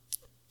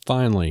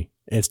Finally,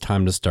 it's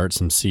time to start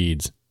some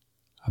seeds.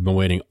 I've been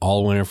waiting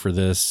all winter for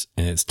this,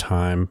 and it's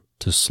time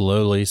to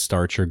slowly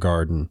start your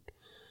garden.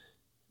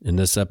 In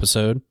this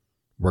episode,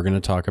 we're going to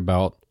talk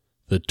about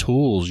the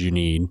tools you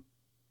need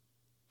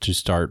to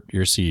start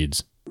your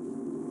seeds.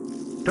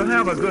 To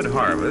have a good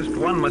harvest,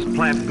 one must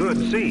plant good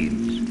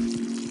seeds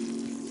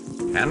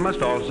and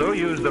must also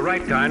use the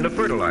right kind of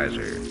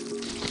fertilizer.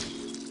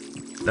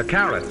 The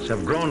carrots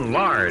have grown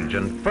large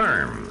and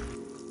firm.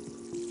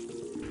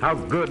 How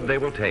good they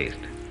will taste.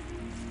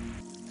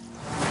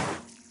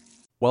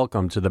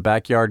 Welcome to the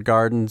Backyard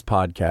Gardens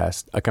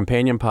Podcast, a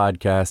companion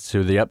podcast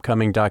to the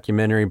upcoming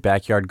documentary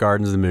Backyard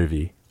Gardens the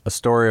Movie, a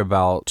story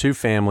about two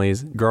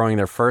families growing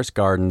their first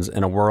gardens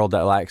in a world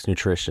that lacks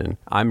nutrition.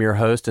 I'm your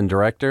host and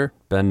director,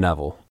 Ben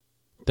Neville.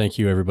 Thank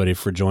you, everybody,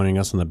 for joining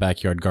us on the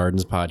Backyard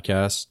Gardens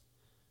Podcast.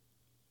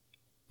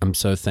 I'm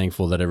so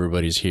thankful that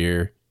everybody's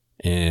here,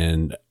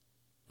 and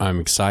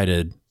I'm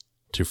excited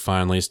to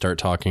finally start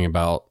talking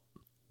about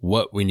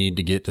what we need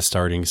to get to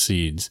starting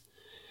seeds.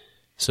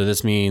 So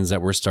this means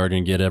that we're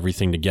starting to get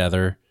everything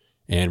together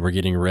and we're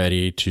getting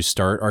ready to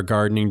start our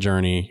gardening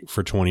journey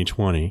for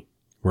 2020.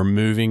 We're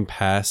moving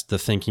past the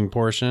thinking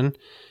portion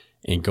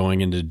and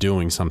going into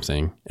doing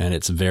something. And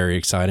it's very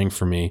exciting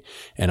for me.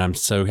 And I'm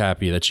so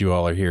happy that you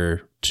all are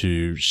here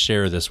to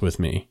share this with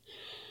me.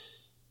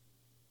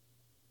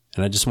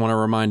 And I just want to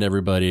remind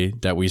everybody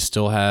that we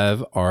still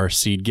have our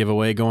seed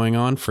giveaway going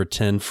on for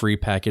 10 free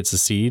packets of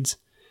seeds.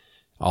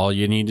 All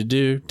you need to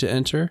do to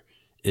enter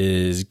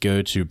is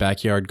go to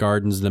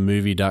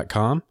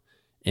backyardgardensthemovie.com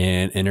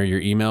and enter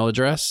your email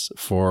address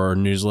for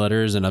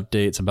newsletters and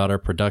updates about our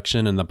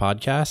production and the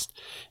podcast,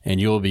 and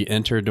you will be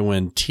entered to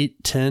win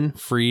 10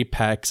 free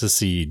packs of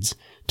seeds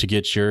to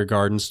get your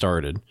garden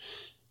started.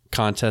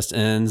 Contest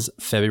ends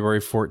February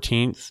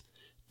 14th,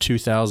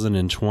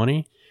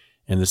 2020,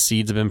 and the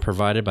seeds have been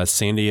provided by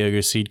San Diego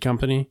Seed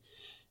Company,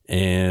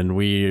 and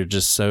we are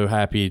just so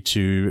happy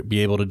to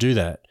be able to do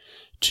that,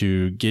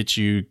 to get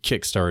you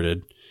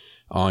kickstarted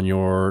on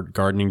your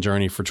gardening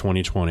journey for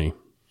 2020.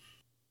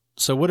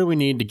 So what do we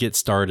need to get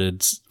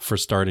started for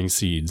starting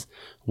seeds?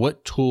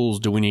 What tools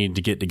do we need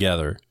to get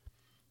together?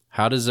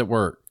 How does it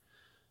work?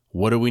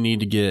 What do we need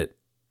to get?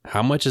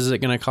 How much is it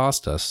going to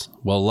cost us?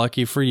 Well,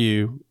 lucky for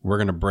you, we're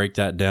going to break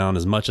that down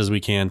as much as we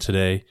can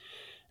today,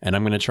 and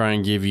I'm going to try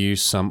and give you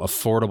some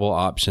affordable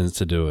options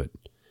to do it.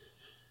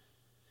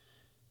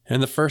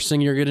 And the first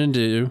thing you're going to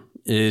do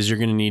is you're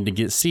going to need to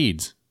get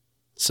seeds.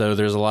 So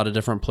there's a lot of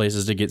different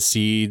places to get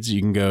seeds.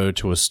 You can go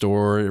to a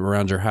store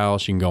around your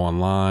house. You can go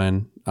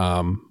online.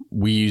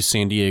 We use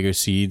San Diego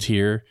Seeds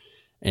here,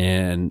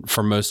 and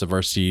for most of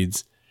our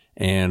seeds,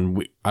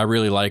 and I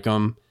really like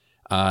them.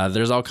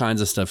 There's all kinds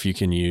of stuff you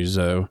can use,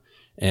 though,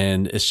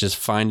 and it's just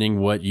finding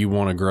what you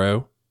want to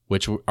grow,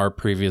 which our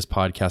previous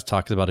podcast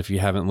talks about. If you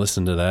haven't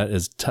listened to that,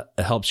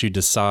 it helps you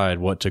decide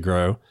what to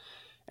grow,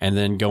 and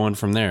then going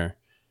from there.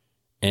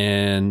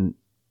 And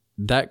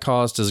that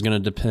cost is going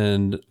to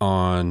depend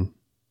on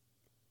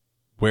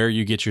where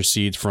you get your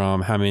seeds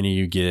from, how many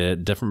you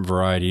get, different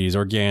varieties,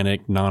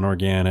 organic,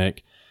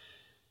 non-organic,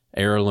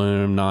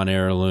 heirloom,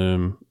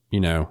 non-heirloom,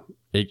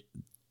 it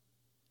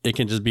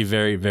can just be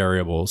very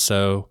variable.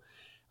 So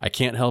I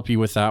can't help you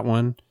with that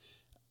one.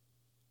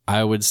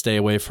 I would stay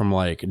away from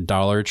like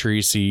Dollar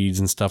Tree seeds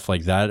and stuff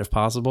like that if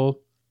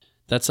possible.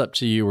 That's up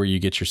to you where you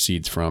get your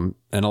seeds from.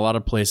 And a lot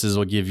of places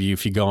will give you,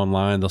 if you go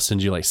online, they'll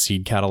send you like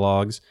seed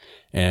catalogs.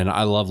 And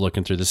I love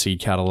looking through the seed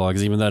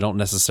catalogs, even though I don't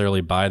necessarily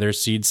buy their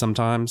seeds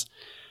sometimes.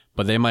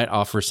 But they might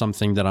offer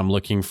something that I'm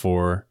looking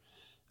for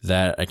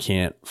that I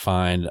can't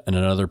find in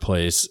another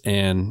place.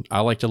 And I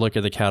like to look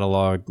at the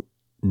catalog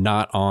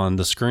not on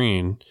the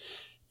screen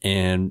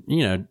and,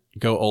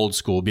 go old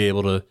school, be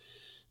able to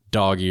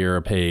dog ear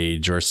a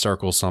page or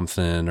circle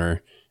something.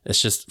 Or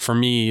it's just, for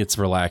me, it's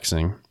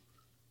relaxing.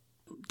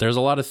 There's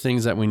a lot of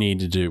things that we need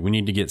to do. We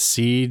need to get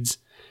seeds.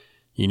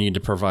 You need to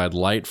provide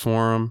light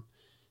for them.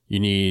 You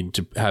need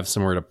to have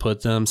somewhere to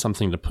put them,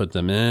 something to put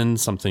them in,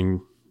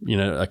 something,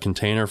 a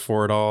container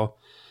for it all.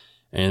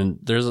 And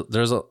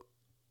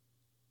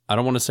I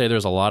don't want to say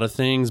there's a lot of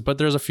things, but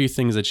there's a few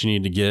things that you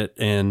need to get,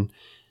 and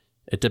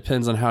it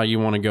depends on how you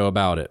want to go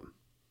about it.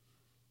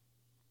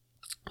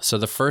 So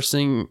the first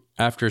thing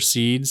after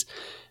seeds,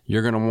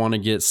 you're going to want to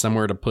get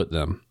somewhere to put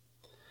them.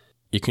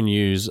 You can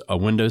use a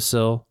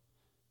windowsill.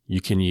 You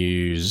can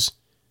use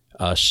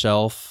a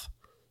shelf.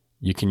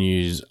 You can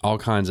use all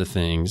kinds of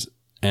things.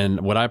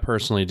 And what I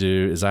personally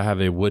do is I have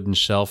a wooden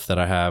shelf that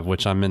I have,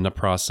 which I'm in the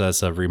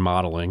process of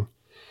remodeling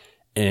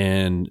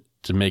and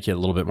to make it a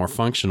little bit more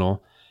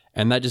functional.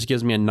 And that just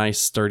gives me a nice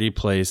sturdy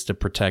place to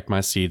protect my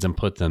seeds and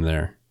put them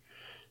there.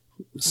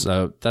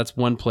 So that's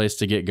one place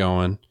to get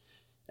going.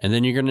 And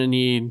then you're going to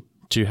need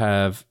to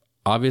have,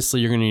 obviously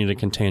you're going to need a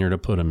container to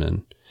put them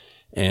in.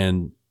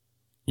 And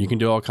you can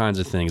do all kinds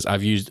of things.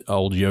 I've used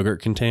old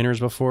yogurt containers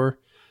before.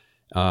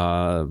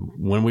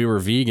 When we were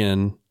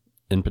vegan,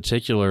 in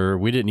particular,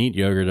 we didn't eat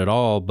yogurt at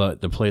all,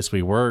 but the place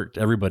we worked,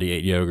 everybody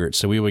ate yogurt.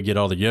 So we would get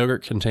all the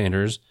yogurt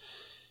containers,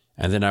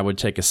 and then I would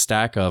take a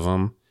stack of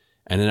them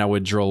And then I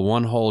would drill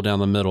one hole down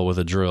the middle with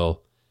a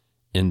drill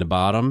in the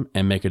bottom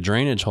and make a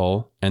drainage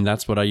hole. And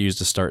that's what I use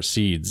to start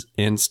seeds,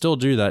 and still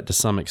do that to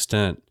some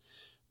extent.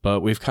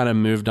 But we've kind of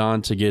moved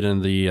on to get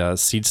in the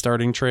seed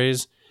starting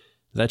trays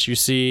that you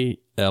see.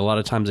 A lot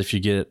of times if you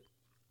get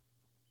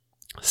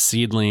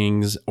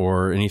seedlings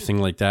or anything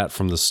like that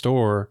from the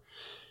store,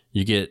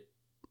 you get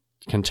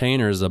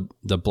containers of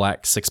the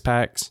black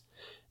 6-packs.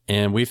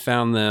 And we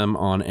found them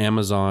on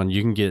Amazon.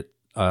 You can get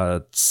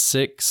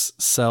 6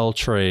 cell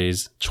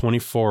trays,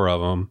 24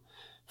 of them,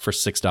 for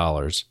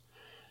 $6.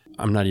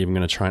 I'm not even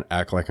going to try and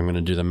act like I'm going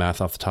to do the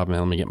math off the top of my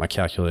head. Let me get my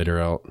calculator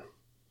out.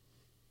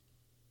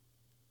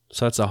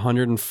 So that's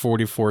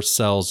 144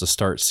 cells to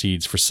start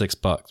seeds for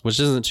 $6, which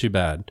isn't too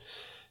bad.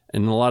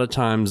 And a lot of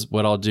times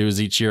what I'll do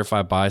is each year, if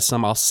I buy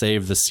some, I'll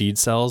save the seed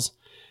cells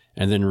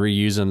and then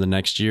reuse them the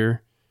next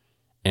year.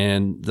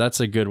 And that's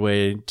a good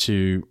way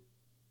to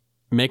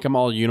make them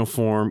all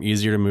uniform,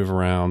 easier to move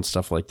around,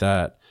 stuff like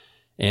that.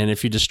 And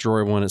if you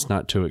destroy one, it's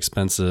not too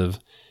expensive,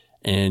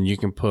 and you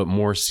can put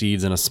more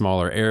seeds in a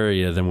smaller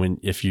area than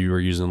if you were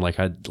using like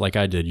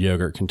I did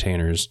yogurt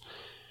containers.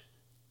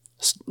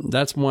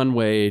 That's one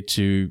way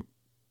to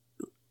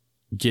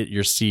get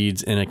your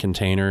seeds in a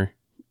container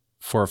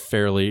for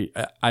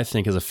I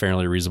think is a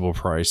fairly reasonable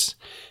price.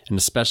 And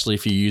especially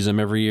if you use them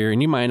every year,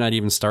 and you might not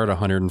even start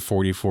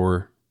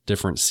 144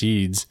 different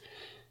seeds.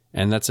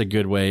 And that's a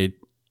good way,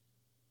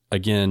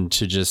 again,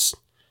 to just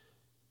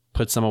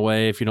put some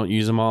away if you don't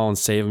use them all, and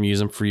save them, use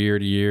them for year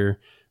to year,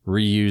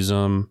 reuse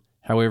them,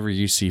 however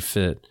you see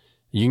fit.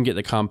 You can get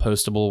the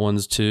compostable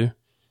ones too.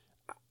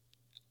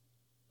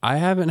 I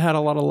haven't had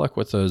a lot of luck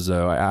with those,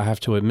 though. I have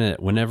to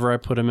admit, whenever I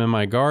put them in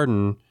my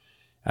garden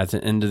at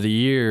the end of the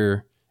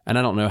year, and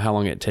I don't know how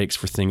long it takes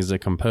for things to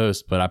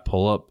compost, but I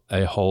pull up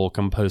a whole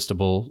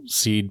compostable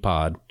seed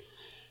pod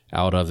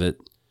out of it.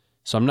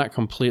 So I'm not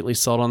completely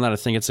sold on that. I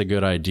think it's a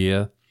good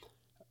idea.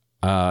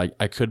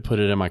 I could put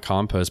it in my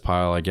compost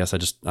pile, I guess. I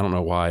don't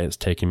know why it's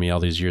taken me all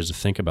these years to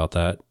think about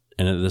that.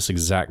 And at this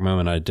exact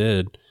moment I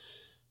did.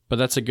 But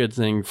that's a good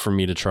thing for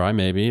me to try.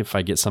 Maybe if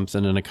I get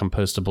something in a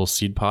compostable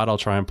seed pod, I'll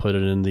try and put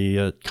it in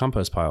the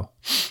compost pile.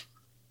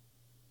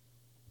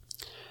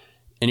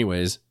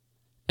 Anyways,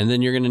 and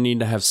then you're going to need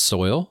to have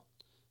soil.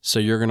 So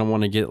you're going to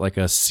want to get like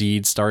a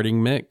seed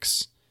starting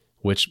mix,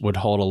 which would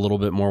hold a little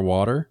bit more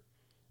water.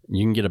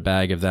 You can get a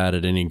bag of that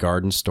at any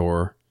garden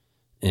store.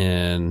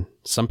 And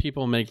some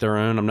people make their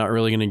own. I'm not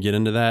really going to get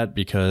into that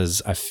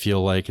because I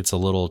feel like it's a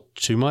little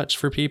too much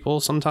for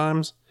people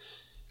sometimes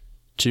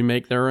to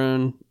make their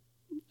own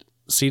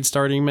seed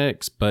starting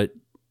mix, but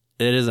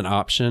it is an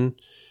option.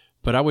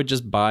 But I would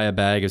just buy a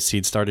bag of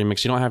seed starting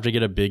mix. You don't have to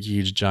get a big,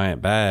 huge,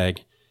 giant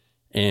bag.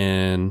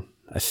 And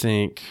I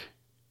think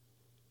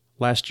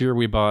last year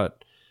we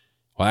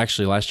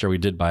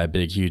did buy a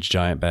big, huge,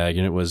 giant bag,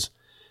 and I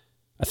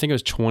think it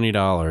was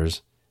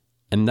 $20.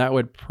 And that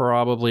would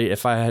probably,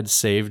 if I had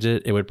saved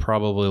it, it would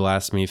probably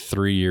last me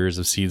 3 years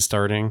of seed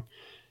starting.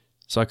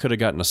 So I could have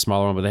gotten a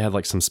smaller one, but they had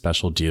like some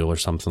special deal or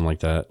something like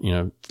that. You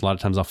know, a lot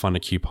of times I'll find a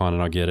coupon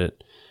and I'll get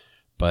it.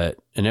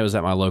 And it was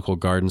at my local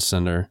garden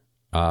center,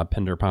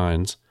 Pender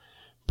Pines.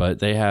 But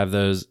they have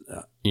those,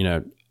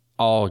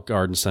 all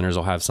garden centers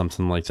will have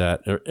something like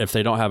that. Or if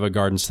they don't have a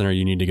garden center,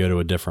 you need to go to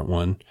a different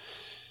one.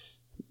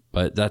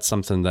 But that's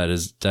something that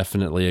is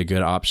definitely a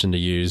good option to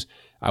use.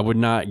 I would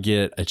not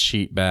get a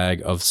cheap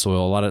bag of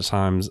soil. A lot of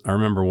times, I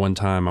remember one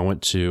time I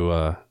went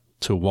to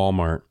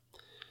Walmart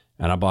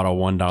and I bought a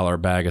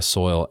 $1 bag of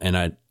soil, and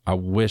I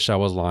wish I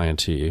was lying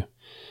to you,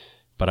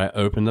 but I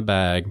opened the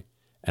bag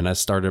and I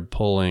started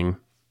pulling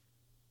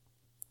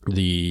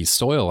the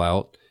soil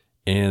out,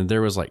 and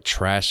there was like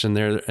trash in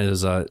there. There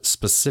was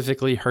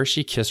specifically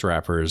Hershey Kiss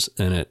wrappers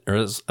in it, or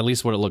at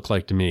least what it looked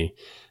like to me,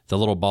 the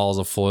little balls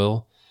of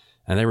foil,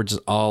 and they were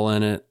just all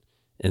in it.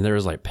 And there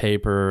was like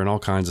paper and all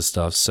kinds of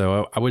stuff.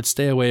 So I would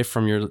stay away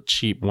from your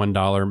cheap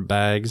 $1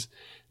 bags.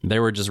 They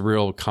were just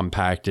real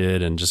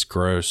compacted and just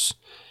gross.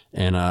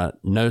 And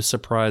no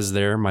surprise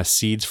there, my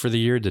seeds for the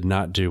year did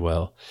not do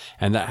well.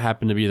 And that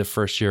happened to be the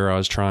first year I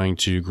was trying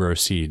to grow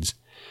seeds.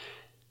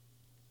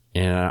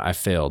 And I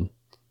failed.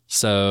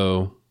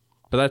 So,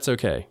 but that's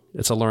okay.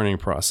 It's a learning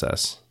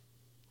process.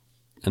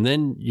 And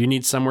then you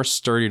need somewhere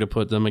sturdy to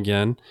put them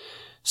again.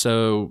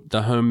 So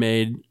the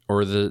homemade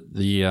or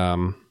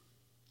the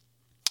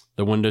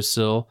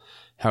windowsill,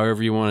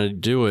 however you want to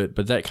do it,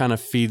 but that kind of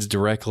feeds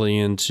directly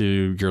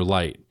into your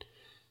light.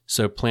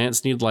 So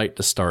plants need light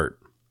to start.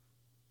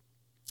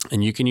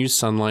 And you can use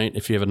sunlight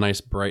if you have a nice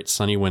bright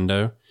sunny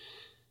window,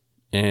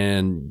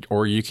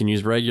 or you can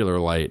use regular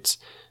lights.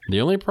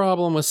 The only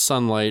problem with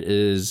sunlight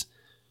is,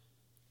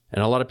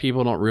 and a lot of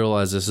people don't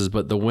realize this,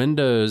 but the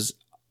windows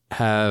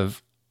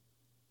have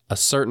a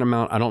certain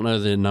amount. I don't know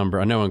the number.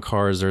 I know in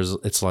cars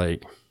it's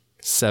like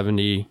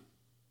 75%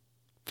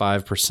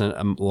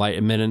 light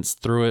emittance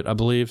through it, I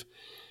believe.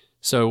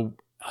 So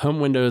home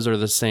windows are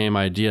the same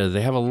idea.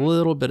 They have a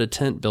little bit of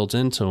tint built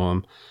into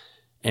them,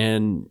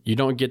 and you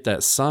don't get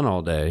that sun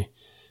all day.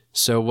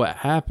 So what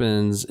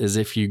happens is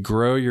if you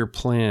grow your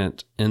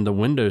plant in the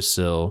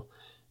windowsill,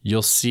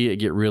 you'll see it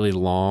get really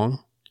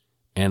long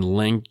and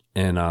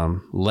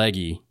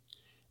leggy,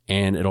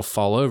 and it'll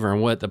fall over.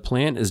 And what the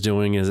plant is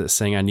doing is it's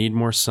saying, I need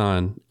more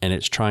sun, and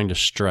it's trying to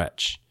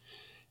stretch.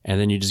 And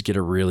then you just get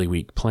a really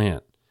weak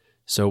plant.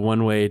 So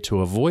one way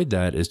to avoid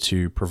that is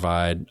to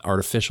provide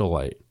artificial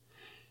light.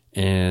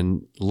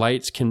 And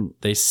lights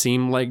they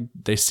seem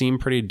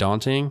pretty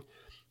daunting,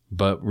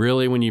 but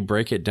really when you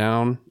break it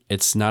down,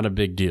 it's not a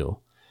big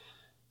deal.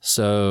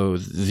 So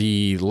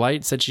the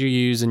lights that you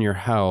use in your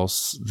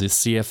house, the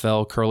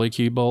CFL curly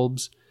Q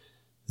bulbs,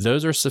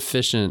 those are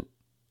sufficient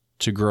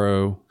to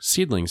grow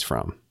seedlings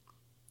from,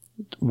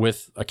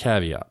 with a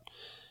caveat.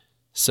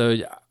 So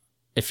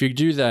if you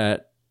do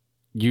that,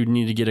 you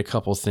need to get a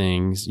couple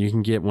things. You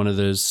can get one of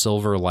those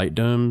silver light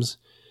domes.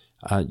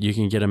 You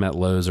can get them at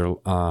Lowe's,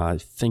 or I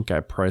think I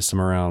priced them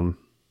around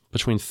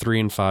between $3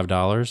 and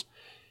 $5.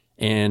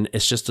 And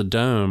it's just a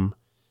dome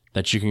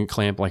that you can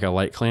clamp like a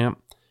light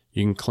clamp.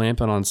 You can clamp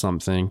it on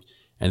something,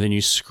 and then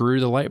you screw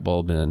the light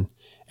bulb in.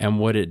 And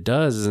what it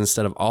does is,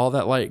 instead of all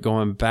that light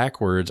going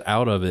backwards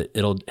out of it,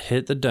 it'll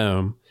hit the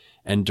dome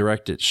and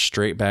direct it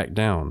straight back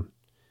down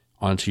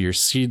onto your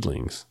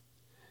seedlings.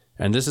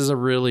 And this is a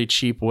really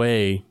cheap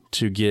way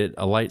to get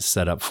a light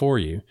set up for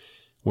you,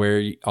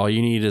 where all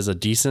you need is a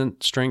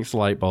decent strength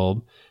light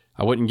bulb.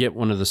 I wouldn't get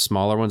one of the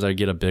smaller ones. I'd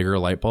get a bigger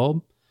light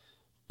bulb.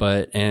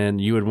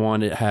 And you would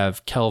want to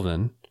have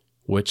Kelvin,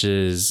 which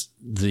is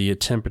the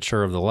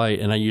temperature of the light.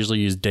 And I usually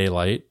use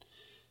daylight.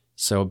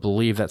 So I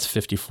believe that's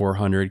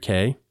 5400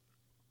 K.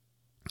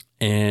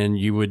 And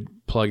you would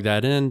plug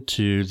that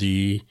into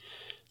the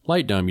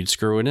light dome. You'd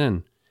screw it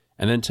in.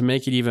 And then to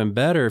make it even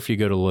better, if you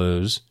go to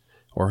Lowe's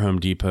or Home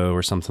Depot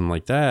or something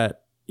like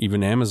that,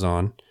 even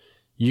Amazon,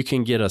 you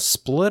can get a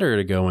splitter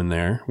to go in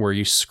there where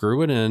you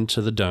screw it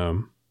into the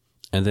dome,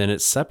 and then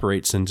it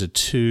separates into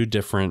two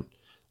different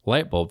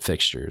light bulb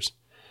fixtures.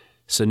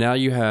 So now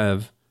you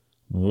have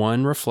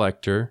one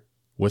reflector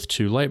with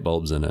two light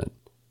bulbs in it.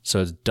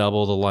 So it's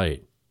double the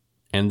light.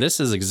 And this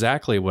is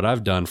exactly what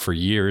I've done for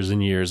years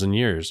and years and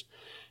years.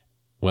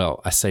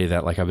 Well, I say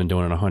that like I've been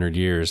doing it 100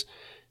 years.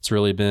 It's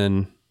really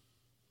been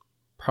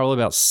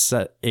probably about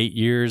 8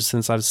 years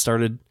since I've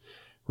started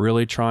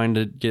really trying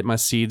to get my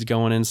seeds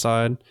going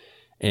inside.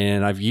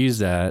 And I've used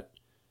that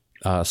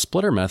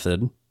splitter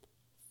method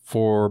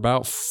for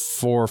about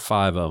 4 or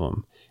 5 of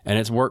them. And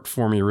it's worked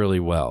for me really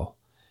well.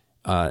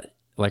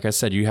 Like I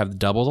said, you have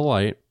double the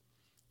light.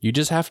 You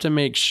just have to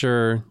make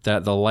sure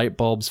that the light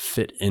bulbs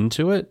fit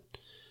into it.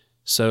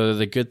 So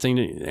the good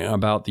thing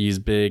about these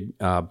big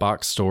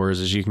box stores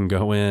is you can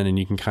go in and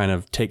you can kind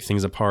of take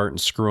things apart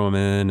and screw them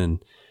in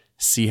and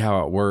see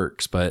how it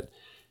works. But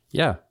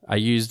yeah, I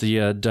use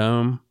the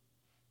dome,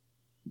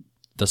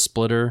 the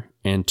splitter,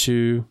 and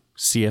 2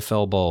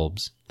 CFL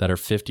bulbs that are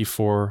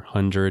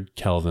 5400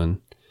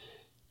 Kelvin.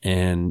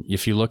 And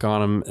if you look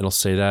on them, it'll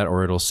say that,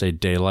 or it'll say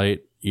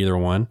daylight, either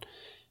one.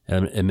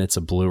 It emits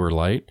a bluer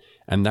light.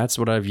 And that's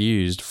what I've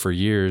used for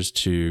years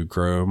to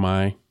grow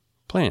my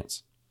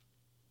plants.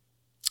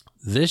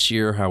 This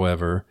year,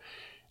 however,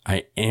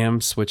 I am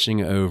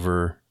switching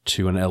over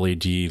to an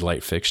LED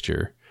light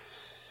fixture.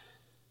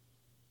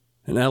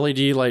 An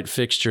LED light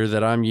fixture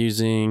that I'm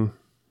using,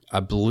 I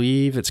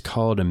believe it's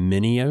called a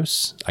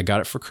Minios. I got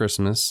it for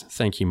Christmas.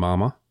 Thank you,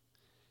 Mama.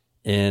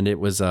 And it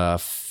was, I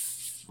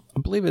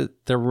believe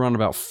they're around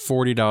about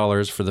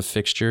 $40 for the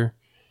fixture.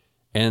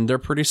 And they're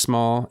pretty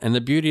small. And the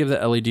beauty of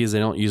the LED is they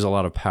don't use a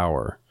lot of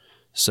power.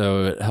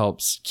 So it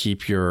helps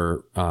keep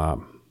your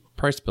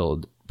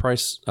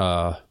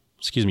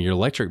your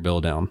electric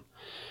bill down.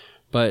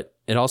 But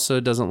it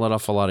also doesn't let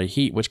off a lot of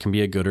heat, which can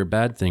be a good or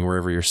bad thing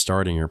wherever you're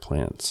starting your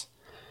plants.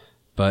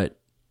 But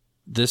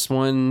this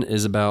one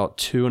is about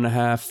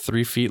 2.5,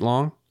 3 feet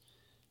long.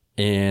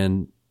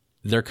 And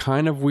they're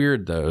kind of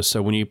weird though.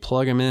 So when you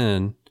plug them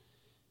in,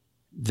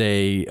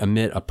 they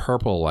emit a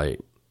purple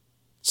light.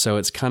 So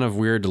it's kind of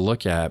weird to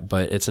look at,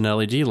 but it's an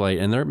LED light,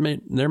 and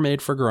they're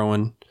made for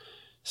growing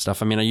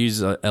stuff. I mean, I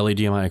use a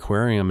LED in my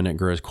aquarium and it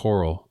grows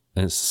coral.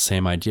 And it's the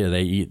same idea.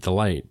 They eat the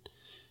light.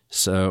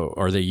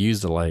 Or they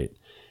use the light.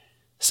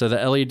 So the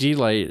LED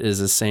light is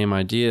the same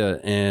idea.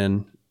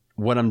 And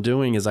what I'm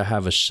doing is I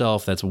have a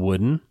shelf that's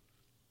wooden.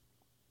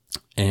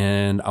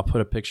 And I'll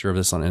put a picture of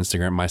this on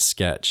Instagram, my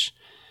sketch.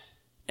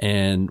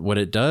 And what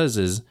it does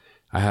is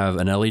I have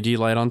an LED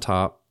light on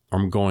top.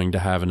 I'm going to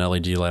have an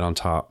LED light on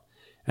top.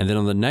 And then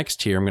on the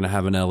next tier, I'm going to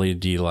have an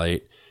LED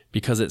light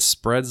because it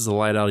spreads the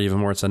light out even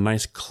more. It's a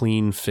nice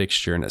clean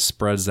fixture, and it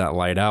spreads that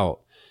light out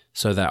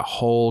so that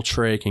whole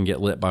tray can get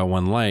lit by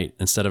one light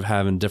instead of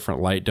having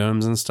different light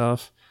domes and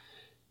stuff,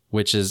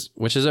 which is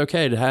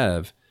okay to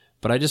have.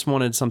 But I just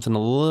wanted something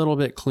a little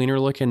bit cleaner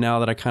looking now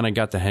that I kind of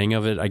got the hang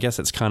of it. I guess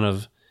it's kind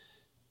of,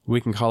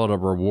 we can call it a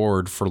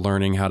reward for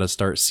learning how to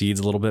start seeds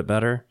a little bit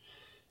better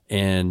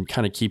and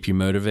kind of keep you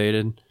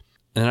motivated.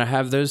 And I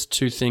have those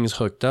two things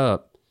hooked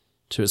up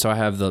to it. So I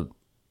have the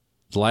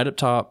light up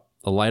top,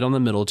 a light on the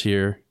middle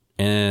tier,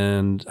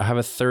 and I have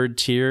a third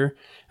tier.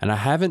 And I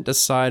haven't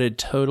decided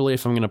totally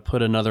if I'm going to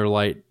put another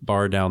light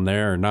bar down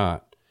there or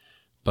not.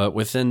 But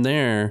within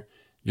there,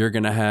 you're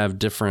going to have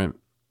different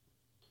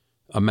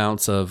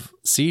amounts of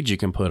seeds you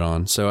can put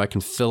on. So I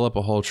can fill up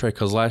a whole tray,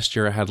 because last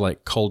year I had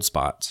like cold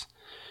spots.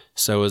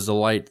 So as the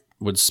light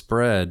would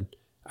spread,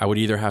 I would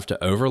either have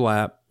to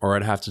overlap or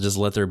I'd have to just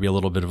let there be a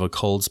little bit of a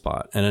cold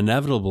spot. And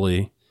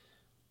inevitably,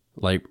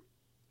 and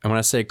when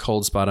I say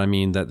cold spot, I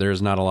mean that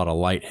there's not a lot of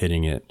light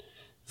hitting it.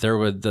 There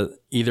would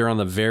either on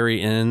the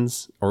very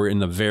ends or in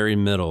the very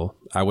middle,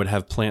 I would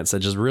have plants that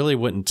just really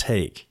wouldn't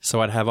take.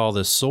 So I'd have all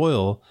this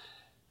soil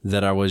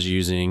that I was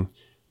using,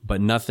 but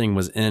nothing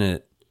was in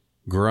it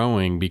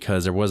growing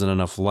because there wasn't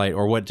enough light,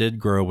 or what did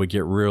grow would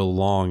get real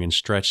long and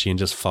stretchy and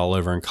just fall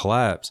over and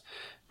collapse,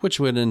 which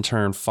would in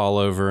turn fall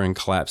over and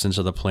collapse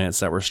into the plants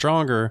that were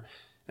stronger.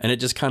 And it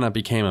just kind of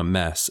became a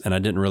mess, and I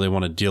didn't really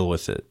want to deal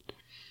with it.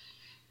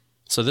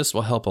 So this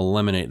will help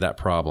eliminate that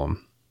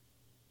problem.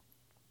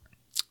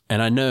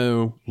 And I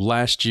know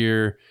last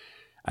year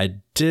I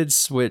did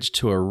switch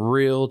to a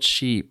real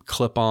cheap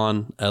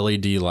clip-on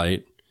LED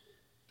light.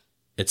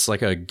 It's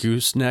like a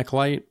gooseneck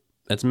light.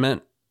 It's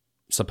meant,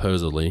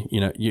 supposedly,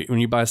 when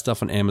you buy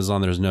stuff on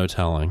Amazon, there's no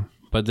telling.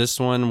 But this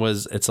one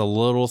it's a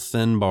little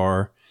thin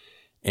bar,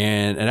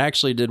 and it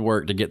actually did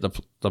work to get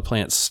the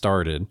plant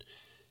started.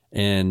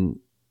 And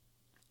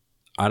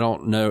I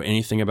don't know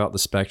anything about the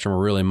Spectrum or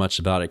really much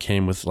about it. It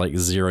came with like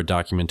zero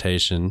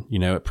documentation.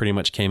 It pretty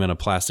much came in a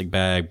plastic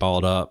bag,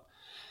 balled up,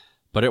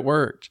 but it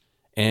worked.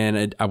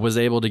 And I was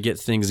able to get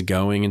things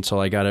going until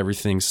I got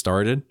everything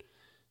started.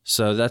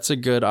 So that's a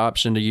good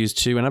option to use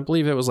too. And I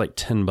believe it was like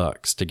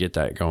 $10 to get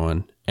that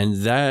going.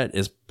 And that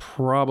is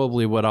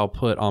probably what I'll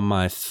put on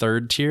my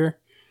third tier.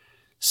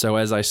 So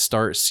as I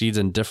start seeds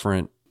in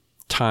different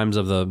times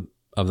of the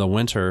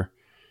winter,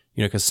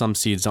 because some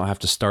seeds don't have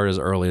to start as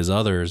early as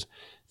others,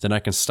 then I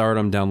can start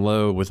them down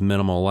low with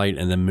minimal light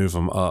and then move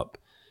them up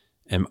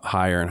and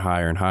higher and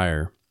higher and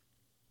higher.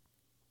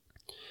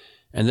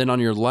 And then on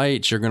your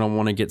lights, you're going to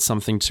want to get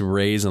something to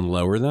raise and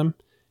lower them.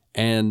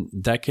 And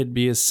that could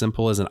be as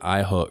simple as an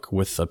eye hook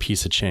with a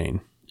piece of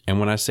chain. And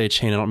when I say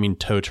chain, I don't mean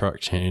tow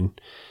truck chain.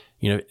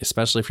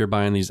 Especially if you're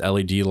buying these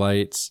LED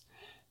lights,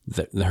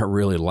 they're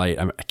really light.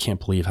 I can't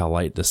believe how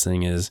light this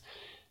thing is.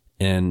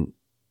 And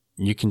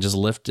you can just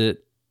lift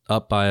it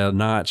up by a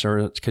notch,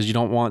 or because you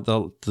don't want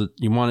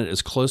you want it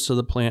as close to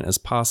the plant as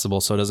possible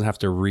so it doesn't have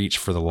to reach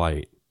for the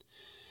light.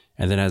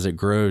 And then as it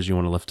grows, you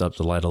want to lift up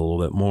the light a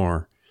little bit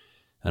more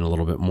and a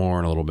little bit more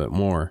and a little bit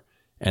more.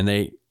 And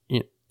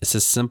it's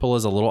as simple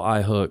as a little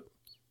eye hook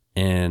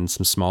and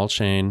some small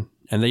chain.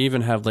 And they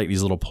even have like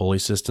these little pulley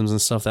systems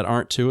and stuff that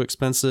aren't too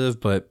expensive,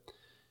 but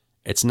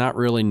it's not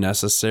really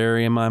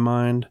necessary in my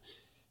mind.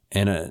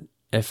 And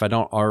if I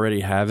don't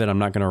already have it, I'm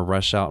not going to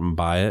rush out and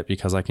buy it,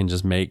 because I can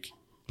just make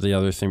the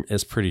other thing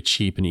is pretty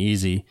cheap and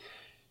easy.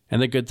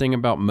 And the good thing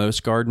about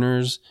most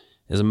gardeners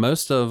is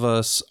most of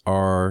us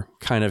are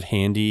kind of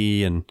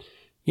handy, and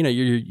you're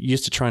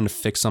used to trying to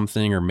fix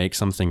something or make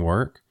something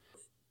work.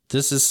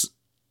 This is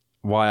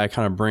why I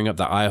kind of bring up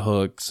the eye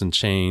hooks and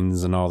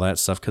chains and all that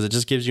stuff, because it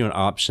just gives you an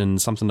option,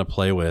 something to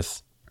play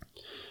with.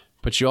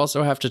 But you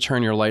also have to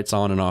turn your lights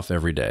on and off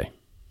every day.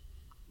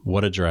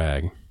 What a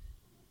drag.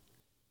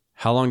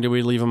 How long do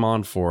we leave them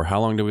on for?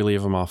 How long do we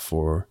leave them off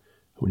for?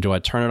 Do I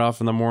turn it off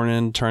in the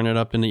morning, turn it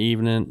up in the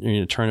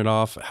evening, turn it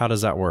off? How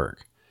does that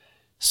work?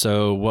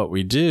 So what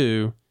we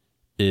do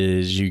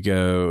is you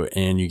go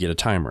and you get a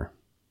timer.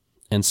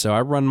 And so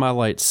I run my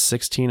lights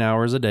 16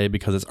 hours a day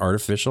because it's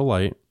artificial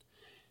light.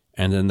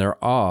 And then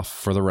they're off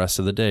for the rest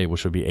of the day,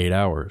 which would be 8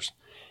 hours.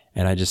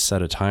 And I just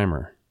set a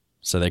timer.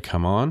 So they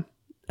come on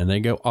and they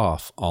go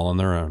off all on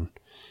their own.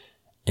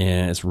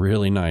 And it's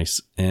really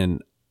nice.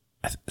 And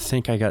I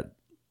think I got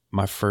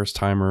my first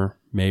timer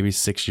maybe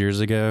 6 years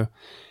ago.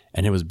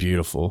 And it was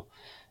beautiful.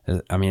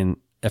 I mean,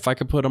 if I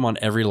could put them on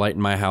every light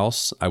in my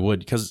house, I would,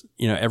 because,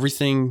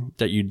 everything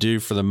that you do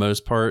for the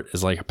most part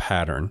is like a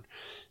pattern.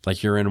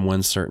 Like you're in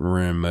one certain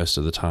room most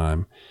of the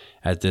time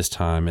at this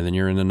time, and then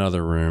you're in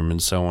another room,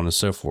 and so on and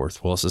so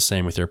forth. Well, it's the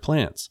same with your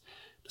plants.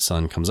 The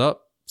sun comes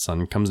up,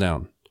 sun comes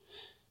down.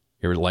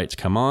 Your lights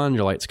come on,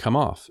 your lights come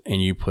off,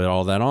 and you put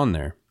all that on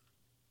there.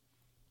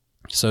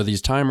 So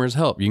these timers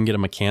help. You can get a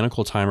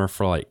mechanical timer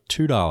for like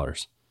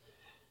 $2.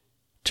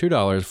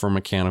 $2 for a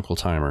mechanical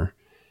timer.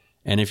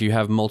 And if you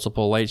have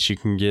multiple lights, you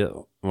can get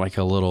like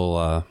a little,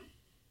 I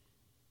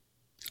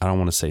don't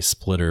want to say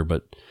splitter,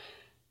 but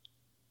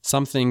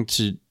something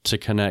to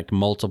connect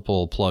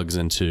multiple plugs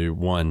into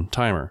one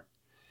timer.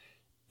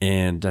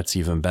 And that's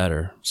even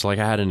better. So like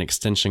I had an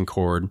extension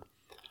cord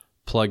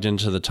plugged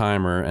into the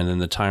timer, and then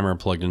the timer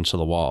plugged into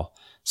the wall.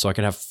 So I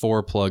could have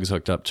 4 plugs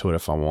hooked up to it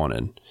if I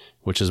wanted,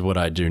 which is what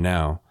I do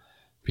now,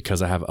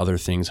 because I have other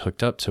things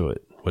hooked up to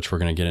it, which we're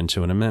going to get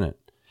into in a minute.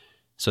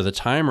 So the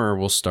timer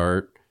will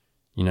start,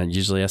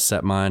 usually I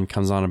set mine,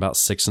 comes on about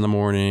 6 in the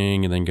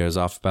morning and then goes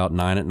off about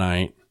 9 at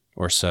night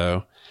or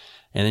so.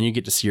 And then you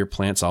get to see your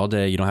plants all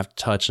day. You don't have to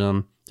touch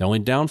them. The only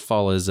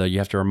downfall is you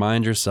have to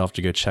remind yourself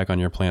to go check on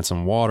your plants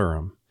and water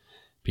them,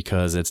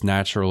 because it's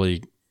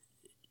naturally,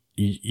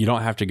 you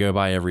don't have to go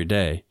by every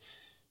day,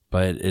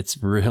 but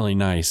it's really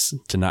nice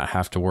to not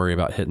have to worry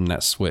about hitting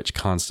that switch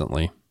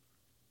constantly.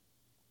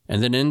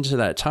 And then into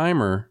that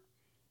timer,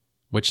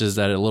 which is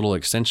that little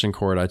extension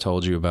cord I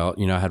told you about.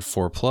 I had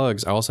 4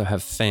 plugs. I also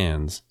have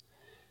fans.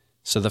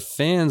 So the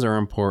fans are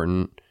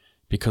important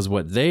because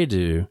what they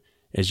do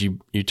is you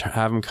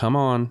have them come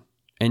on,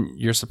 and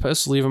you're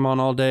supposed to leave them on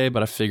all day,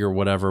 but I figure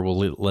whatever,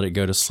 we'll let it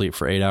go to sleep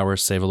for 8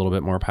 hours, save a little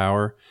bit more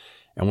power.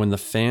 And when the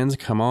fans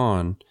come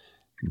on,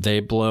 they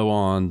blow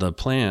on the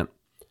plant,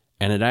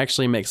 and it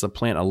actually makes the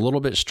plant a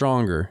little bit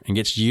stronger and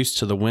gets used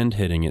to the wind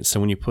hitting it. So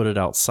when you put it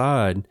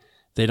outside,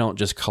 they don't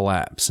just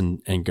collapse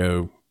and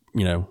go,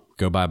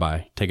 go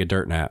bye-bye, take a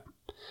dirt nap.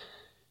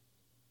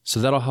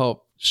 So that'll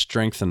help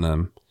strengthen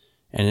them.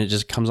 And it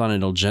just comes on,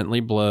 it'll gently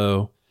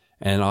blow,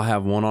 and I'll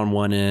have one on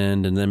one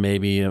end, and then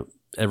maybe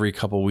every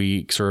couple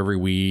weeks or every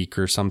week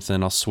or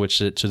something, I'll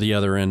switch it to the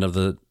other end of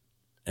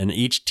and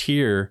each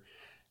tier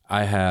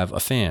I have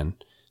a fan.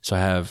 So I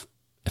have,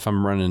 if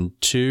I'm running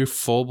 2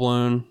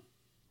 full-blown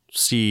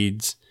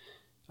seeds,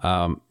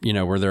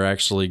 where they're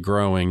actually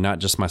growing, not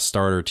just my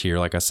starter tier,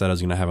 like I said I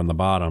was going to have on the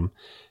bottom,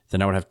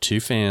 then I would have 2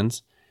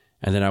 fans,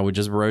 and then I would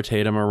just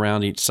rotate them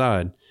around each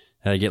side.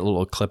 And I get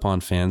little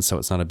clip-on fans, so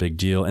it's not a big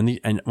deal. And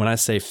when I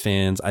say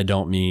fans, I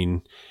don't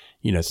mean,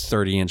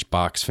 30-inch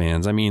box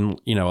fans. I mean,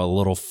 a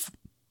little,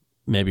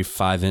 maybe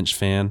 5-inch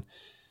fan.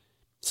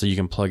 So you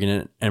can plug in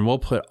it. And we'll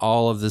put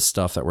all of this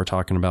stuff that we're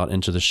talking about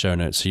into the show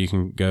notes. So you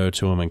can go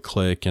to them and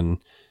click and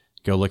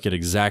go look at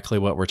exactly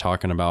what we're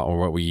talking about or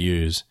what we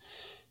use.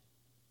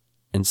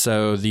 And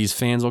so these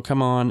fans will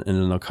come on and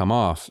then they'll come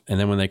off. And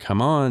then when they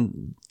come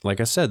on,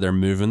 like I said, they're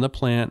moving the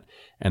plant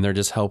and they're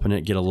just helping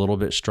it get a little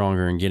bit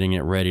stronger and getting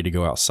it ready to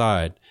go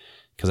outside.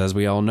 Because as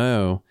we all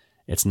know,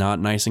 it's not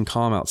nice and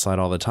calm outside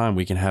all the time.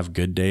 We can have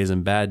good days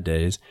and bad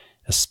days,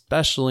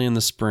 especially in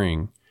the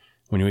spring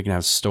when we can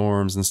have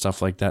storms and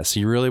stuff like that. So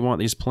you really want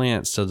these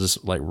plants to just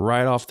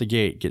right off the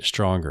gate get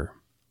stronger.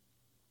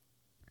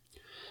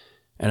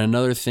 And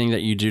another thing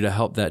that you do to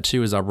help that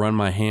too is I run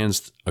my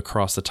hands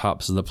across the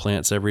tops of the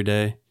plants every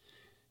day.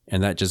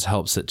 And that just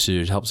helps it too.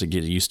 It helps it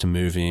get used to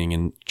moving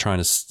and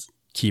trying to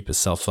keep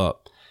itself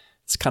up.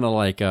 It's kind of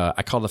like,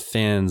 I call the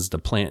fans the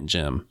plant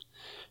gym,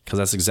 because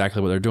that's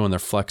exactly what they're doing. They're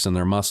flexing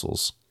their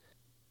muscles.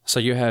 So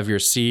you have your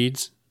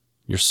seeds,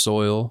 your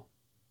soil,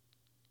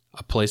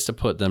 a place to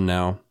put them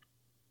now,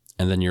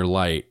 and then your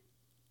light.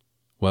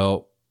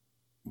 Well,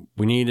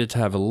 we needed to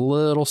have a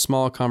little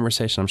small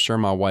conversation. I'm sure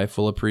my wife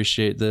will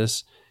appreciate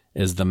this,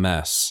 is the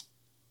mess.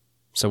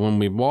 So when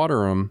we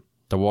water them,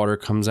 the water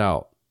comes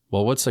out.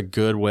 Well, what's a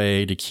good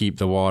way to keep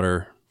the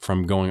water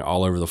from going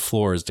all over the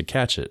floor is to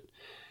catch it.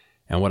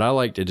 And what I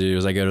like to do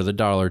is I go to the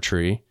Dollar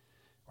Tree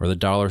or the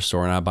dollar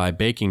store and I buy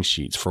baking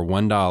sheets for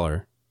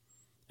 $1.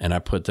 And I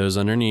put those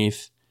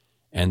underneath,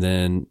 and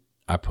then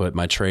I put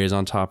my trays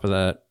on top of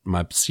that,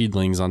 my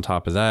seedlings on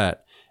top of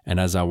that. And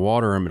as I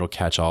water them, it'll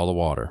catch all the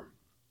water.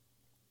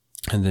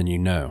 And then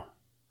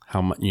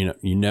how much,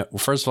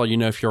 first of all,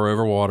 if you're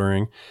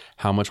overwatering,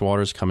 how much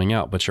water is coming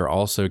out, but you're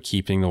also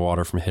keeping the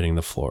water from hitting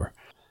the floor.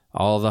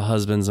 All the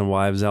husbands and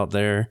wives out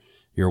there,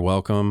 you're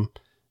welcome.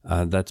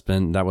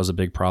 That was a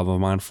big problem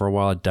of mine for a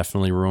while. It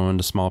definitely ruined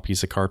a small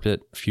piece of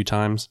carpet a few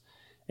times.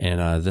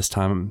 And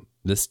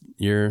this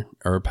year,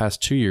 or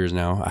past 2 years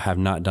now, I have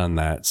not done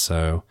that.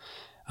 So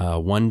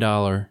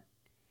 $1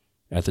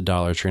 at the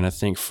Dollar Tree. And I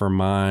think for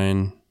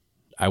mine,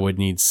 I would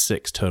need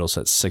 6 total. So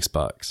that's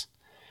 $6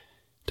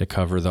 to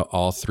cover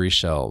all 3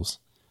 shelves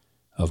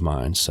of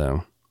mine.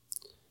 So,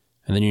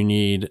 and then you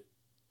need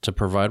to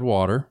provide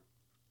water.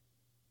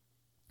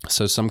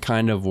 So some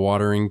kind of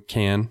watering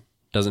can.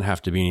 Doesn't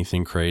have to be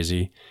anything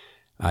crazy.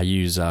 I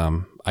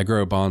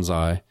grow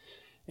bonsai,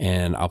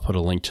 and I'll put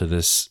a link to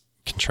this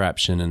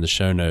contraption in the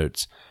show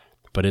notes,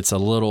 but it's a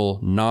little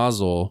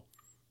nozzle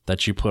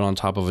that you put on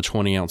top of a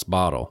 20-ounce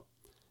bottle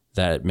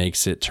that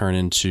makes it turn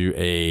into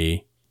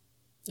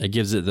it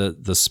gives it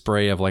the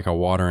spray of like a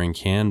watering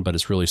can, but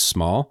it's really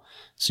small,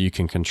 so you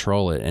can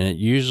control it. And it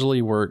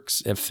usually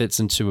works. It fits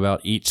into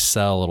about each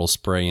cell it'll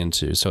spray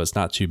into, so it's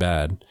not too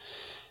bad.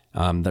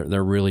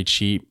 They're really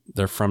cheap.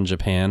 They're from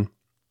Japan,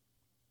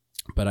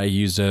 but I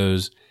use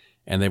those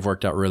and they've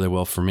worked out really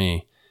well for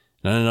me.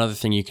 And another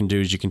thing you can do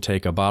is you can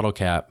take a bottle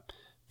cap,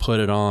 put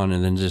it on,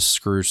 and then just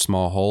screw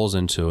small holes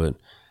into it.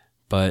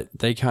 But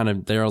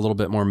they're a little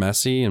bit more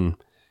messy, and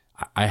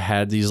I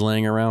had these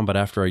laying around, but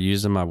after I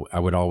used them, I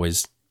would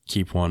always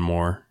keep one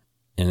more.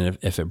 And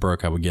if it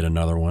broke, I would get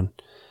another one.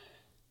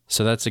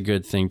 So that's a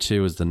good thing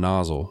too, is the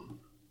nozzle.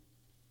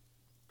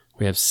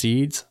 We have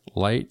seeds,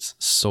 lights,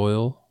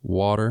 soil,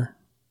 water,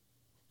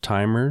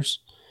 timers,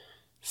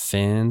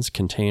 fans,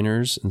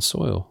 containers, and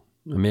soil.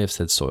 I may have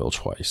said soil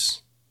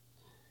twice.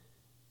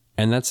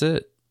 And that's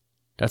it.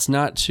 That's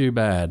not too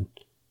bad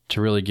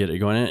to really get it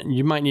going. And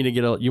you might need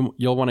to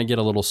you'll want to get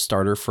a little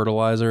starter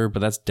fertilizer, but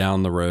that's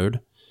down the road.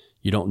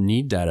 You don't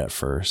need that at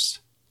first.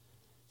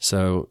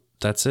 So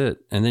that's it.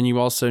 And then you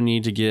also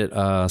need to get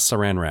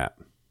saran wrap.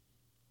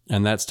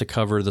 And that's to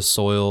cover the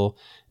soil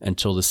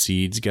until the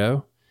seeds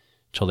go,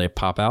 till they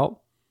pop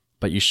out.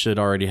 But you should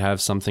already have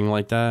something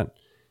like that.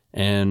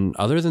 And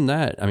other than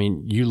that, I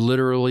mean, you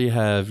literally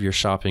have your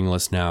shopping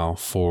list now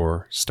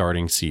for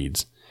starting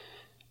seeds.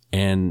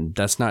 And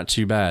that's not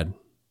too bad.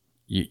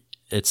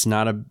 It's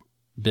not a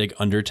big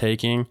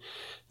undertaking.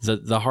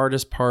 The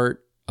hardest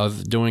part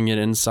of doing it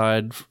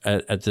inside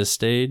at this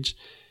stage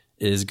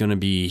is going to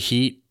be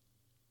heat.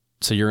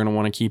 So you're going to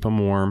want to keep them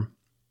warm,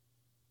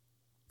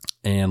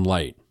 and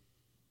light.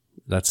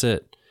 That's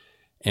it.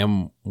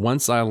 And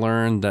once I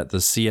learned that the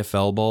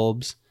CFL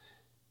bulbs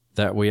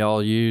that we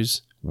all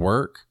use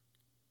work,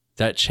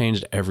 that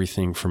changed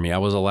everything for me. I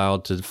was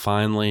allowed to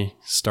finally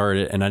start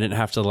it, and I didn't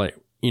have to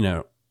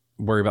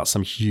worry about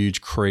some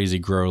huge crazy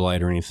grow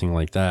light or anything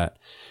like that.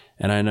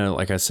 And I know,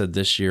 like I said,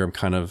 this year I'm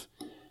kind of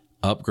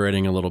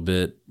upgrading a little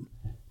bit,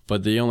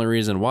 but the only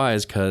reason why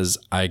is because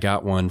I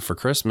got one for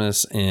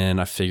Christmas, and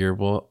I figured,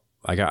 well,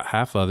 I got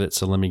half of it,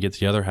 so let me get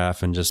the other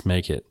half and just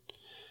make it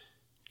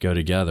go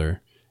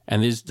together.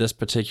 And this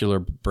particular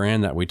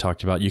brand that we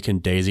talked about, you can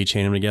daisy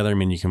chain them together. I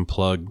mean, you can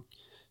plug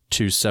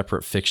two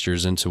separate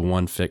fixtures into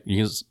one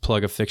you can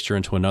plug a fixture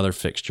into another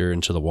fixture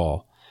into the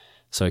wall.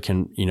 So it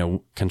can,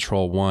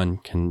 control one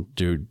can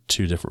do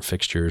two different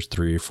fixtures,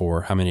 3 or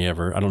 4, how many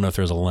ever. I don't know if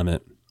there's a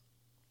limit.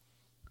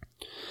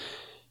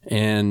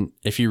 And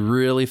if you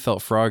really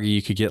felt froggy,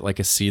 you could get like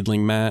a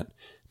seedling mat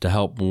to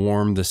help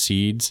warm the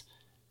seeds.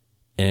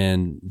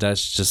 And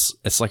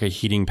it's like a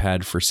heating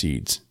pad for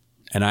seeds.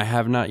 And I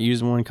have not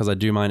used one because I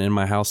do mine in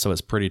my house, so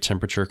it's pretty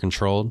temperature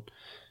controlled,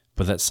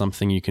 but that's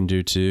something you can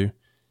do too.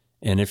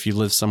 And if you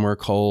live somewhere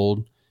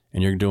cold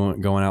and you're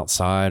going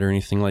outside or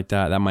anything like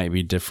that, that might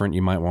be different.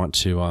 You might want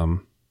to,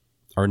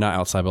 or not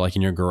outside, but like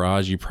in your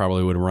garage, you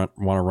probably would want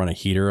to run a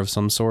heater of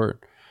some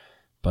sort.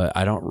 But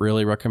I don't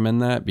really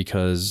recommend that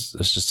because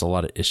there's just a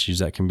lot of issues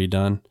that can be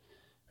done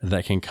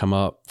that can come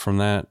up from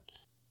that.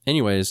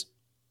 Anyways,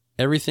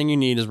 everything you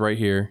need is right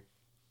here.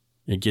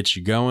 It gets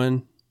you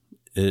going.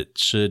 It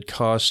should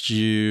cost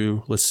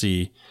you, let's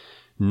see,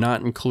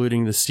 not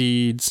including the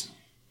seeds.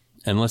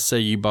 And let's say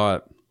you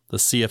bought the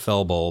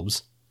CFL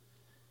bulbs,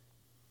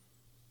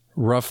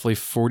 roughly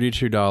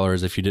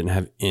 $42 if you didn't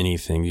have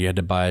anything. You had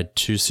to buy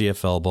 2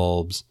 CFL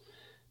bulbs,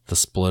 the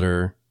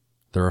splitter,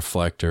 the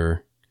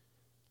reflector,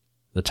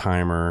 the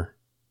timer,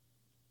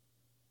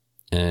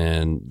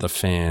 and the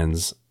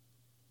fans,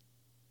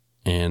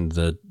 and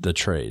the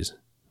trays.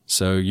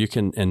 So you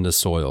can, and the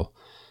soil.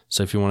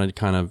 So if you wanted to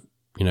kind of,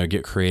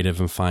 get creative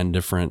and find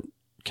different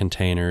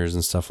containers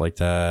and stuff like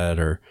that,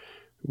 or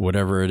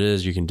whatever it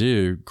is you can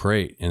do,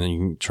 great. And then you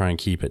can try and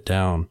keep it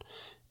down.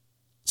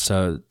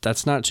 So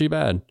that's not too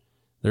bad.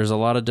 There's a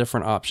lot of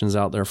different options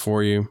out there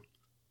for you,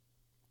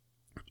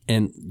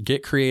 and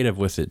get creative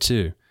with it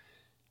too.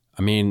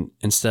 I mean,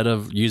 instead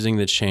of using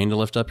the chain to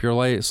lift up your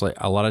light, it's like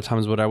a lot of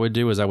times what I would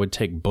do is I would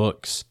take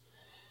books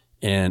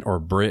or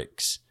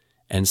bricks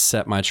and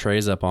set my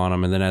trays up on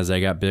them. And then as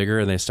they got bigger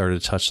and they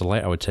started to touch the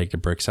light, I would take the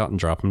bricks out and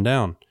drop them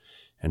down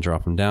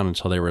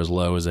until they were as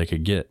low as they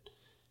could get.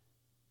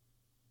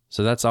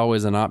 So that's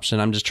always an option.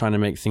 I'm just trying to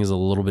make things a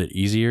little bit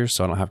easier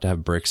so I don't have to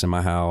have bricks in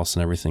my house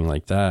and everything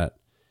like that.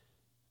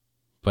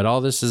 But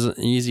all this is an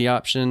easy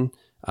option.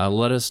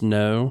 Let us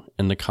know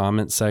in the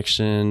comment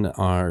section,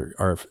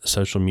 our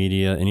social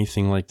media,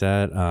 anything like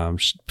that.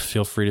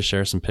 Feel free to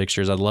share some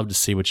pictures. I'd love to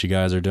see what you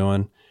guys are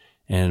doing,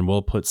 and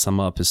we'll put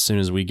some up as soon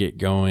as we get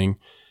going.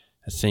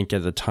 I think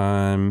at the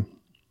time,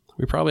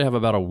 we probably have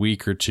about a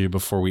week or 2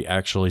 before we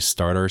actually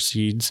start our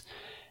seeds.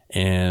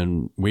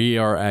 And we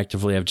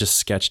have just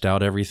sketched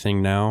out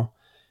everything now,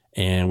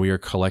 and we are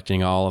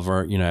collecting all of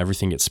our,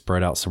 everything gets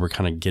spread out. So we're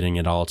kind of getting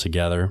it all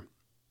together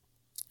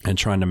and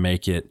trying to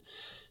make it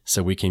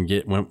so we can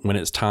get, when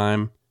it's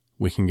time,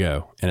 we can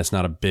go. And it's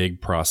not a big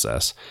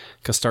process,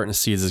 because starting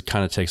seeds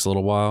kind of takes a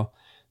little while.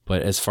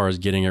 But as far as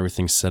getting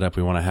everything set up,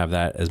 we want to have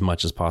that as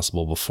much as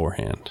possible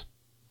beforehand.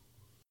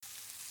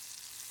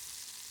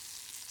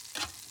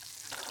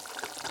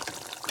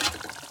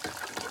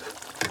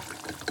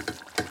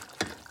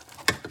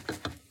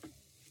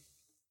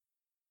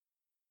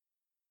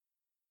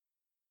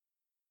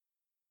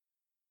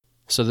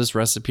 So this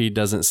recipe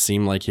doesn't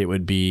seem like it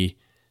would be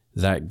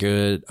that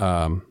good.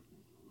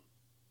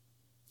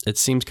 It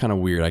seems kind of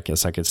weird, I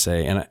guess I could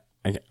say. And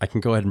I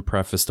can go ahead and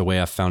preface the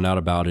way I found out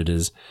about it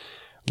is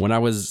when I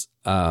was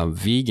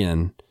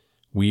vegan,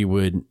 we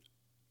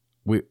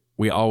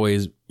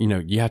always,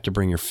 you have to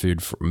bring your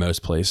food for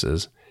most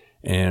places.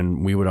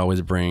 And we would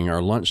always bring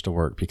our lunch to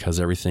work because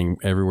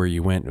everywhere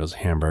you went, it was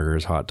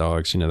hamburgers, hot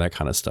dogs, that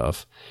kind of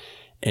stuff.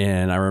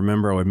 And I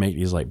remember I would make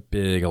these like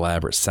big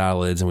elaborate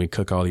salads, and we'd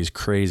cook all these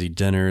crazy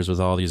dinners with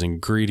all these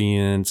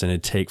ingredients, and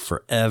it'd take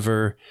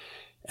forever.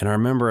 And I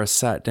remember I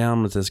sat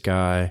down with this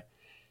guy,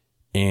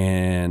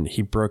 and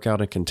he broke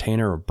out a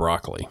container of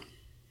broccoli.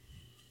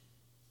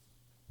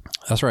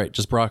 That's right,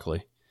 just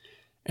broccoli,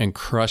 and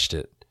crushed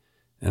it.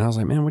 And I was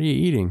like, man, what are you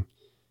eating?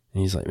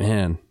 And he's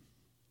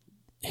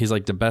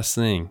like, the best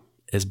thing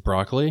is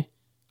broccoli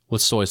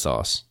with soy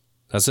sauce.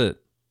 That's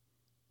it.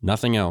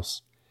 Nothing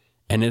else.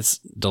 And it's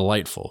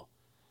delightful.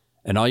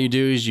 And all you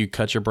do is you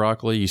cut your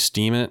broccoli, you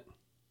steam it,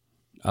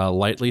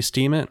 lightly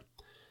steam it.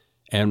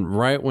 And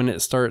right when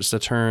it starts to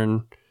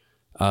turn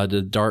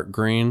to dark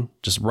green,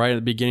 just right at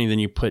the beginning, then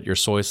you put your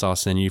soy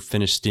sauce in, you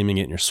finish steaming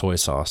it in your soy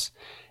sauce.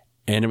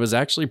 And it was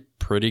actually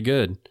pretty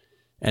good.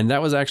 And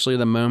that was actually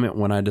the moment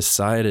when I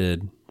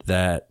decided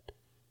that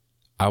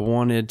I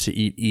wanted to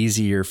eat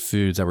easier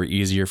foods that were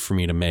easier for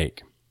me to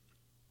make.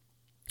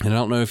 And I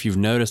don't know if you've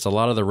noticed, a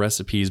lot of the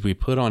recipes we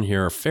put on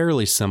here are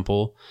fairly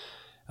simple.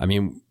 I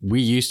mean,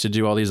 we used to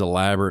do all these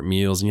elaborate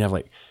meals and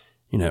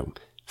you have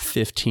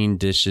 15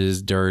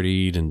 dishes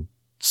dirtied and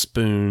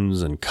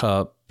spoons and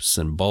cups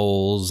and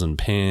bowls and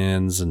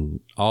pans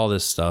and all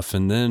this stuff.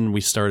 And then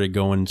we started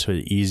going to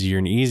easier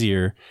and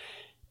easier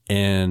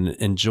and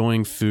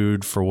enjoying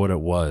food for what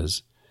it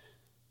was.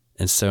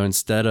 And so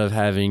instead of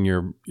having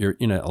your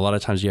a lot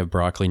of times you have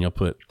broccoli and you'll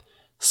put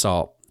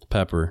salt,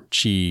 pepper,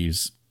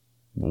 cheese,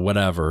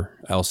 whatever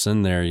else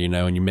in there,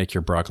 and you make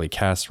your broccoli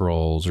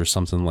casseroles or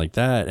something like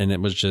that. And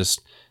it was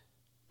just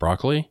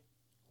broccoli,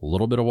 a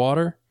little bit of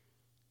water,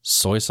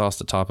 soy sauce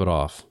to top it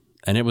off.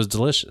 And it was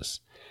delicious.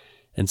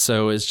 And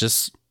so it's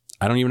just,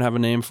 I don't even have a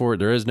name for it.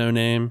 There is no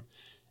name.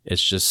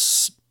 It's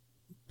just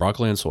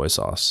broccoli and soy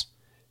sauce.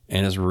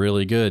 And it's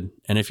really good.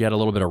 And if you had a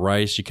little bit of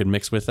rice you could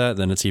mix with that,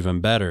 then it's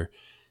even better.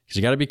 Because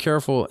you got to be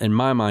careful. In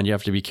my mind, you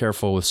have to be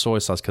careful with soy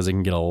sauce because it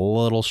can get a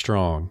little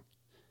strong.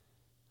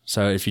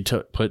 So if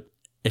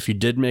you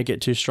did make it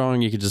too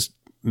strong, you could just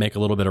make a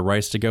little bit of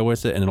rice to go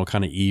with it and it'll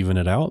kind of even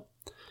it out.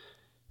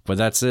 But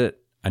that's it.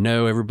 I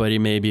know everybody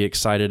may be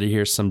excited to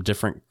hear some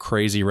different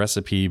crazy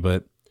recipe,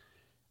 but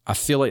I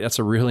feel like that's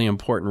a really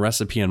important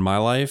recipe in my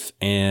life.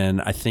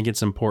 And I think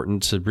it's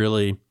important to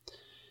really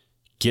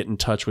get in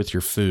touch with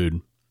your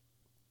food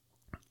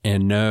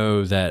and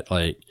know that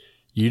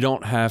you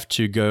don't have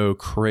to go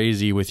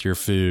crazy with your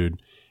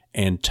food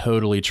and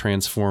totally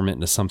transform it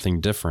into something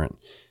different.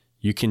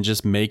 You can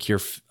just make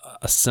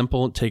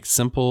take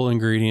simple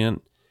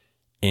ingredient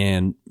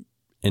and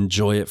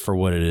enjoy it for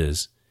what it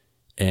is.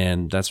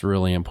 And that's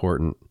really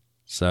important.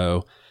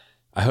 So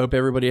I hope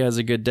everybody has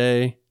a good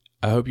day.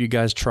 I hope you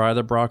guys try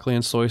the broccoli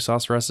and soy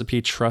sauce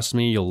recipe. Trust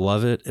me, you'll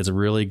love it. It's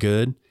really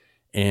good.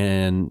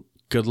 And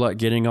good luck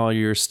getting all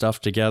your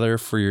stuff together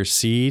for your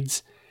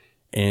seeds.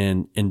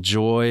 And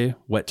enjoy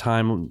what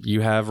time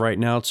you have right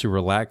now to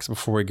relax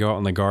before we go out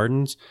in the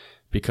gardens.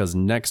 Because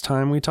next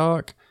time we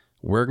talk,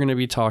 we're going to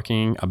be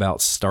talking about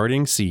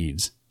starting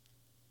seeds.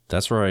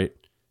 That's right.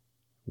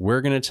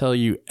 We're going to tell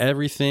you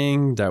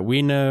everything that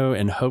we know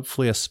and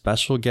hopefully a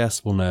special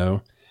guest will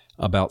know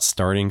about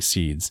starting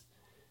seeds.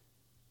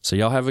 So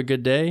y'all have a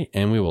good day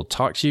and we will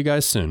talk to you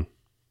guys soon.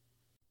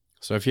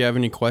 So if you have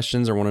any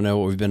questions or want to know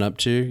what we've been up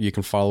to, you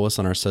can follow us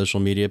on our social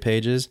media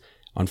pages.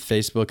 On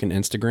Facebook and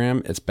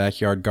Instagram, it's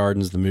Backyard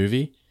Gardens the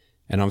Movie.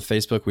 And on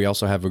Facebook, we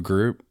also have a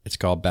group. It's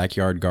called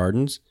Backyard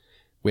Gardens.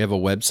 We have a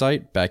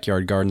website,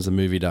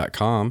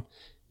 backyardgardensthemovie.com.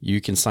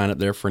 You can sign up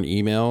there for an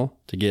email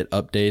to get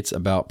updates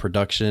about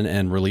production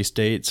and release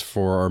dates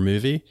for our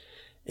movie.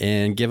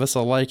 And give us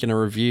a like and a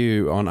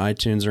review on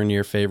iTunes or any of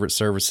your favorite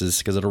services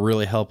because it'll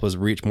really help us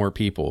reach more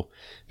people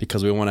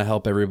because we want to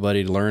help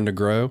everybody learn to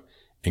grow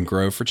and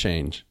grow for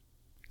change.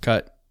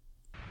 Cut.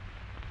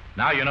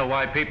 Now you know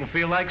why people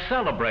feel like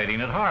celebrating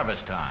at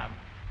harvest time.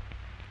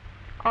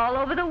 All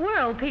over the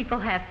world, people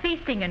have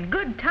feasting and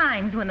good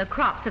times when the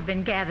crops have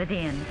been gathered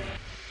in.